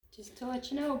Just to let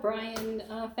you know, Brian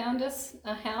found us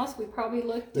a house. We probably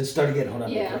looked. Let's start again. Hold on.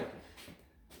 Yeah.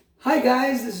 Hi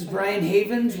guys, this is Brian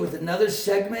Havens with another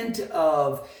segment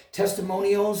of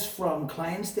testimonials from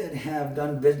clients that have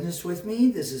done business with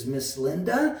me. This is Miss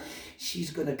Linda.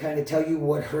 She's going to kind of tell you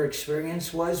what her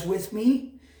experience was with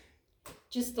me.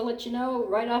 Just to let you know,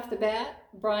 right off the bat,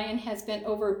 Brian has bent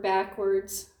over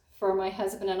backwards for my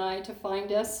husband and I to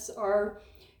find us our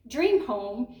dream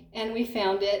home, and we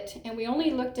found it. And we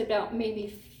only looked at about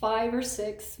maybe 5 or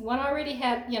 6. One already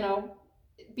had,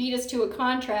 beat us to a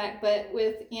contract, but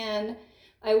within,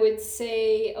 I would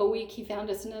say, a week, he found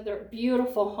us another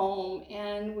beautiful home,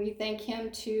 and we thank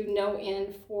him to no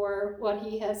end for what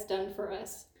he has done for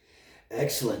us.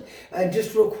 Excellent. And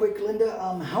just real quick, Linda,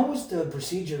 how was the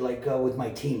procedure like with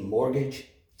my team? Mortgage,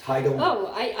 title?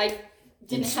 Oh, I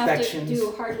didn't have to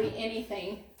do hardly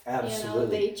anything.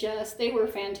 Absolutely. They were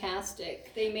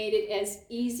fantastic. They made it as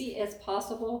easy as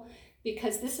possible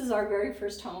because this is our very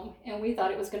first home, and we thought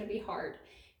it was going to be hard.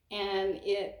 And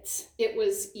it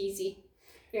was easy,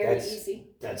 very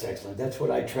easy. That's excellent. That's what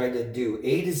I tried to do,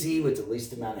 A to Z with the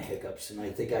least amount of hiccups. And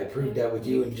I think I proved that with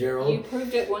you and Gerald. You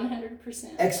proved it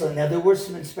 100%. Excellent. Now, there were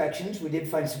some inspections. We did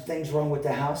find some things wrong with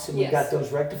the house, and we got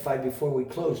those rectified before we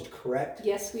closed, correct?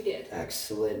 Yes, we did.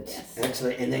 Excellent. Yes.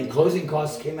 Excellent. And then closing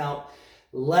costs came out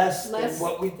less than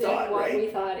what we thought, right? We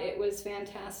thought. It was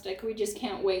fantastic. We just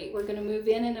can't wait. We're going to move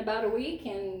in about a week,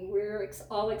 and we're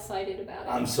all excited about it.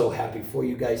 I'm so happy for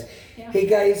you guys. Yeah. Hey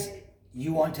guys,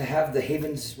 you want to have the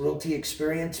Havens Realty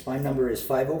experience? My number is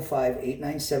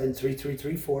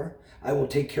 505-897-3334. I will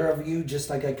take care of you just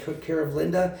like I took care of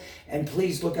Linda. And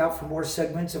please look out for more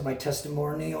segments of my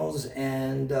testimonials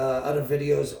and other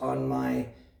videos on my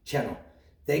channel.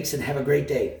 Thanks and have a great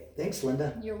day. Thanks,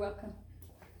 Linda. You're welcome.